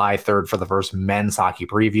July 3rd for the first men's hockey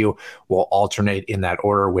preview. We'll alternate in that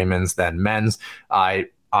order, women's, then men's.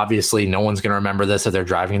 Obviously, no one's going to remember this if they're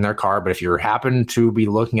driving in their car, but if you happen to be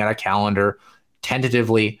looking at a calendar,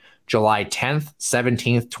 tentatively, July 10th,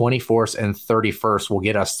 17th, 24th, and 31st will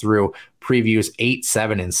get us through previews 8,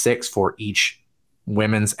 7, and 6 for each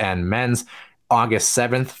women's and men's. August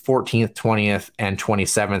 7th, 14th, 20th, and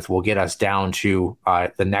 27th will get us down to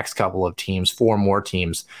the next couple of teams, 4 more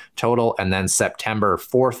teams total. And then September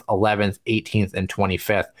 4th, 11th, 18th, and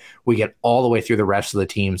 25th, we get all the way through the rest of the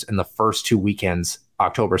teams in the first 2 weekends.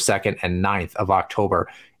 October 2nd and 9th of October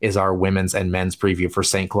is our women's and men's preview for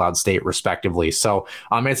St. Cloud State, respectively. So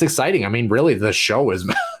it's exciting. I mean, really, the show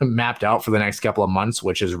is mapped out for the next couple of months,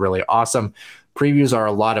 which is really awesome. Previews are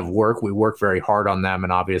a lot of work. We work very hard on them.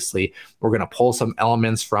 And obviously, we're going to pull some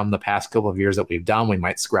elements from the past couple of years that we've done. We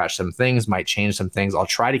might scratch some things, might change some things. I'll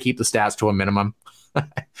try to keep the stats to a minimum.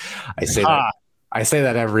 I say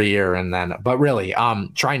that every year, but really,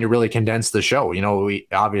 trying to really condense the show. We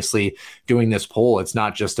obviously doing this poll, it's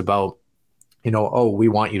not just about, we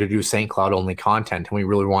want you to do St. Cloud only content, and we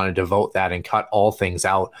really want to devote that and cut all things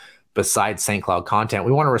out besides St. Cloud content.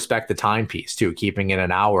 We want to respect the timepiece too, keeping it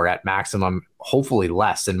an hour at maximum, hopefully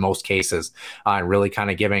less in most cases, and really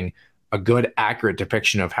kind of giving a good, accurate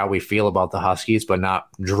depiction of how we feel about the Huskies, but not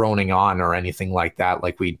droning on or anything like that,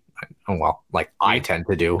 I tend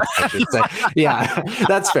to do, I should say. Yeah,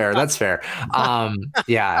 that's fair.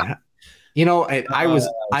 Yeah. I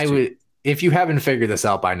would, if you haven't figured this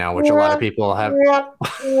out by now, which a lot of people have, the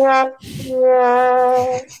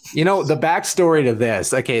backstory to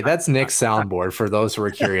this, okay, that's Nick's soundboard for those who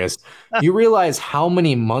are curious. You realize how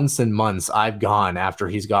many months and months I've gone after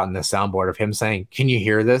he's gotten this soundboard of him saying, can you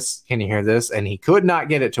hear this? Can you hear this? And he could not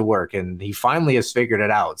get it to work. And he finally has figured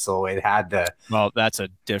it out. So it had to. Well, that's a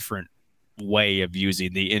different way of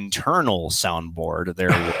using the internal soundboard. There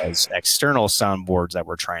was external soundboards that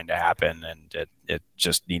were trying to happen, and it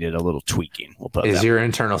just needed a little tweaking. Is your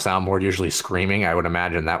internal soundboard usually screaming? I would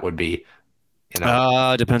imagine that would be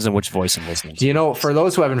Depends on which voice I'm listening to. For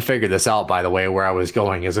those who haven't figured this out, by the way, where I was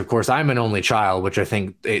going is, of course, I'm an only child, which I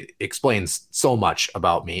think it explains so much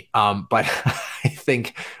about me. But I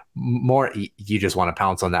think more, you just want to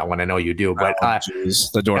pounce on that one. I know you do, but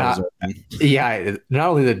the door was open. Yeah, not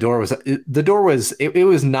only the door was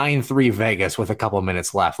 9-3 Vegas with a couple of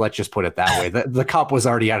minutes left. Let's just put it that way. The cup was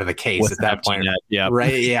already out of the case at that point. Yeah.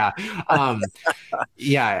 Right. Yeah.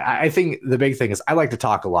 I think the big thing is I like to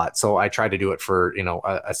talk a lot. So I try to do it for,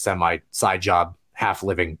 a semi side job, half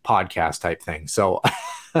living podcast type thing. So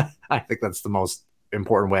I think that's the most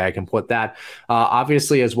important way I can put that.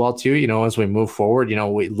 Obviously as well too, as we move forward,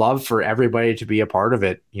 we love for everybody to be a part of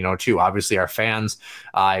it, too. Obviously our fans,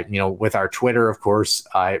 with our Twitter, of course,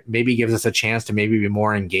 maybe gives us a chance to maybe be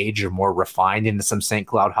more engaged or more refined into some St.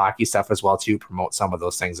 Cloud hockey stuff as well, to promote some of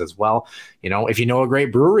those things as well. If you know a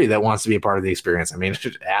great brewery that wants to be a part of the experience,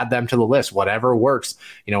 add them to the list, whatever works.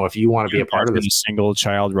 If you want to be a part of this. A single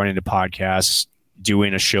child running a podcast,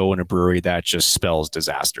 doing a show in a brewery, that just spells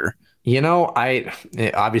disaster.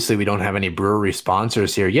 Obviously we don't have any brewery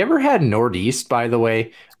sponsors here. You ever had Northeast, by the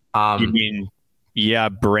way? You mean,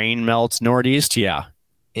 Brain Melts Northeast? Yeah.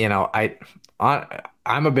 I'm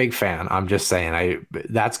a big fan. I'm just saying,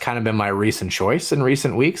 that's kind of been my recent choice in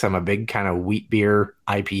recent weeks. I'm a big kind of wheat beer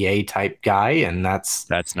IPA type guy, and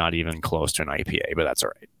that's not even close to an IPA, but that's all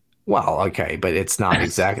right. Well, okay, but it's not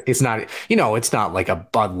exactly. It's not. It's not like a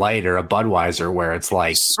Bud Light or a Budweiser where it's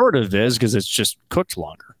like. Sort of is, because it's just cooked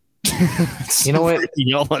longer. You know what?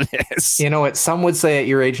 It is. You know what? Some would say at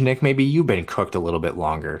your age, Nick, maybe you've been cooked a little bit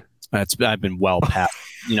longer. I've been well past,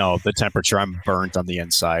 the temperature. I'm burnt on the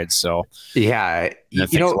inside. So yeah, a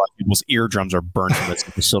lot of people's eardrums are burnt from this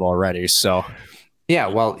episode already. So yeah,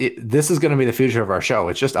 well, this is going to be the future of our show.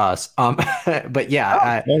 It's just us. But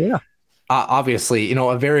yeah, obviously,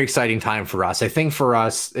 a very exciting time for us. I think for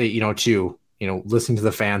us, too. Listening to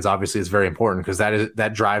the fans obviously is very important, because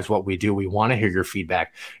that drives what we do. We want to hear your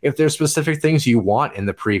feedback. If there's specific things you want in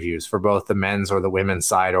the previews for both the men's or the women's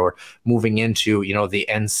side, or moving into, the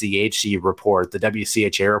NCHC report, the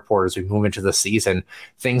WCHA report, as we move into the season,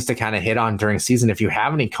 things to kind of hit on during season. If you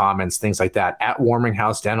have any comments, things like that, at Warming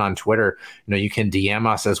House Den on Twitter, you can DM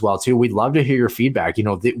us as well too. We'd love to hear your feedback.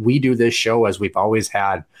 We do this show as we've always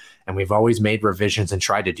had, and we've always made revisions and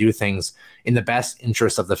tried to do things in the best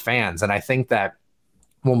interest of the fans. And I think that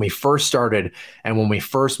when we first started and when we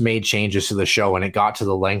first made changes to the show and it got to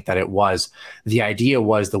the length that it was, the idea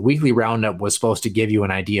was the weekly roundup was supposed to give you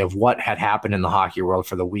an idea of what had happened in the hockey world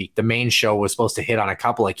for the week. The main show was supposed to hit on a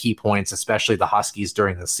couple of key points, especially the Huskies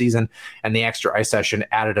during the season, and the extra ice session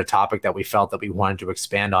added a topic that we felt that we wanted to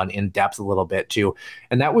expand on in depth a little bit too.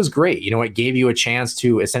 And that was great. It gave you a chance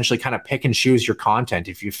to essentially kind of pick and choose your content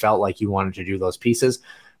if you felt like you wanted to do those pieces.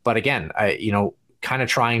 But again, kind of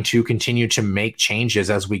trying to continue to make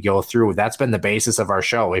changes as we go through. That's been the basis of our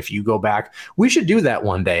show. If you go back, we should do that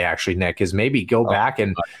one day, actually, Nick, is maybe go back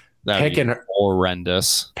and pick an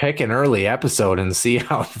early episode and see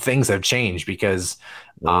how things have changed, because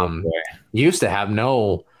used to have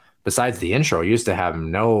besides the intro, I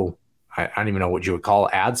don't even know what you would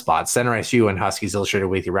call ad spots. Center ICU and Huskies Illustrated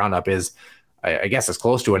Weekly Roundup is, I guess, as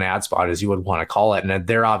close to an ad spot as you would want to call it. And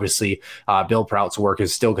they're obviously, Bill Prout's work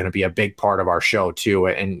is still going to be a big part of our show too,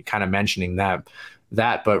 and kind of mentioning that,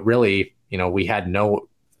 but really, we had no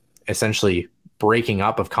essentially breaking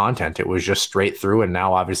up of content. It was just straight through. And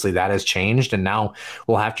now obviously that has changed, and now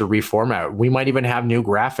we'll have to reformat. We might even have new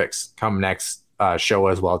graphics come next show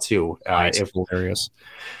as well too. Hilarious.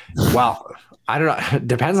 Well, I don't know.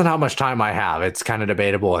 Depends on how much time I have. It's kind of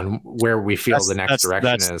debatable and where we feel the next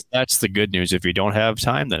direction is. That's the good news. If you don't have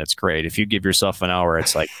time, then it's great. If you give yourself an hour,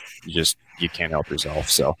 it's like you can't help yourself.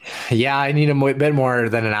 So yeah, I need a bit more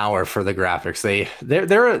than an hour for the graphics.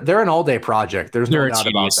 They're an all day project. There's no doubt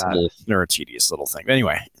about that. They're a tedious little thing. But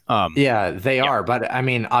anyway, yeah, they are. But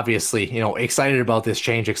obviously, excited about this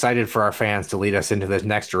change. Excited for our fans to lead us into this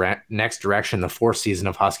next direction, the fourth season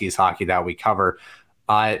of Huskies hockey that we cover.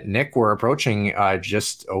 Nick, we're approaching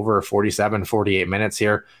just over 47, 48 minutes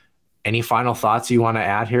here. Any final thoughts you want to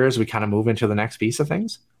add here as we kind of move into the next piece of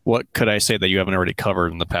things? What could I say that you haven't already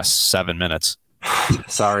covered in the past 7 minutes?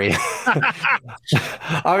 Sorry.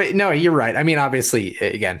 No, you're right. Obviously,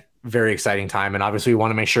 again, very exciting time. And obviously, we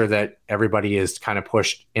want to make sure that everybody is kind of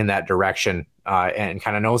pushed in that direction and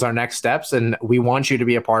kind of knows our next steps. And we want you to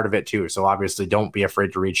be a part of it too. So obviously, don't be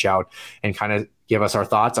afraid to reach out and kind of give us our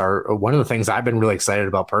thoughts. One of the things I've been really excited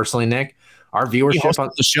about personally, Nick, our viewership on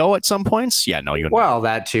the show at some points. Yeah, no, well,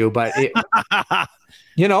 that too. But, it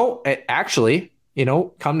actually,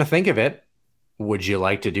 come to think of it, Would you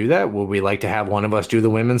like to do that? Would we like to have one of us do the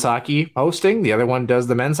women's hockey hosting? The other one does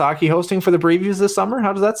the men's hockey hosting for the previews this summer?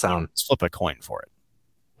 How does that sound? Let's flip a coin for it.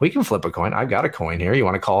 We can flip a coin. I've got a coin here. You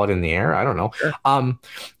want to call it in the air? I don't know. Sure.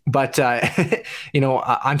 But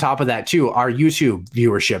on top of that too, our YouTube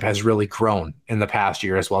viewership has really grown in the past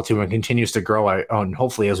year as well too, and continues to grow. And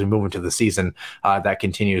hopefully as we move into the season, that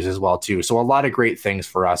continues as well too. So a lot of great things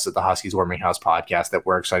for us at the Huskies Warming House podcast that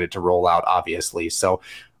we're excited to roll out, obviously. So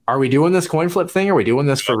are we doing this coin flip thing? Are we doing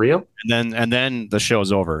this for real? And then the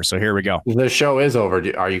show's over. So here we go. The show is over.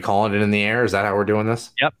 Are you calling it in the air? Is that how we're doing this?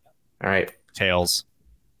 Yep. All right. Tails.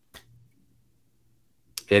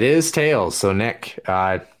 It is tails. So Nick,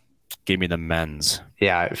 give me the men's.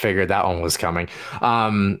 Yeah, I figured that one was coming.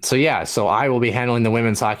 So I will be handling the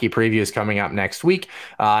women's hockey previews coming up next week.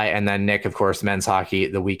 And then Nick, of course, men's hockey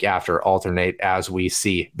the week after, alternate as we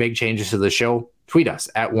see. Big changes to the show. Tweet us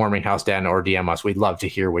at Warming House Den or DM us. We'd love to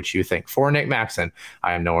hear what you think. For Nick Maxon,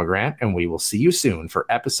 I am Noah Grant, and we will see you soon for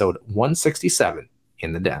episode 167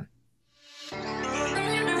 in the Den.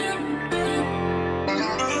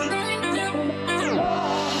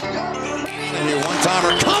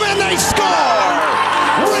 One-timer coming, they score!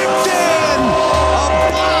 Ripped in! A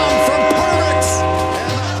bomb from Pervix!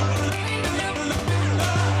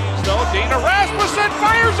 So Dana Rasmussen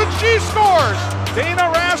fires and she scores!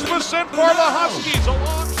 Dana Rasmussen for the Huskies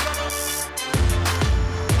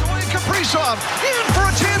Dwayne Kaprizov in for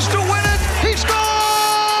a chance to win it! He scores!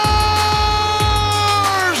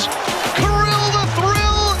 Kirill the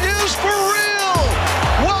Thrill is for real!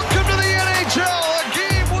 Welcome to the NHL!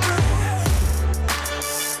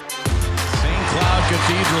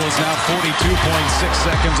 Cathedral is now 42.6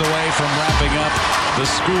 seconds away from wrapping up the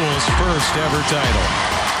school's first ever title.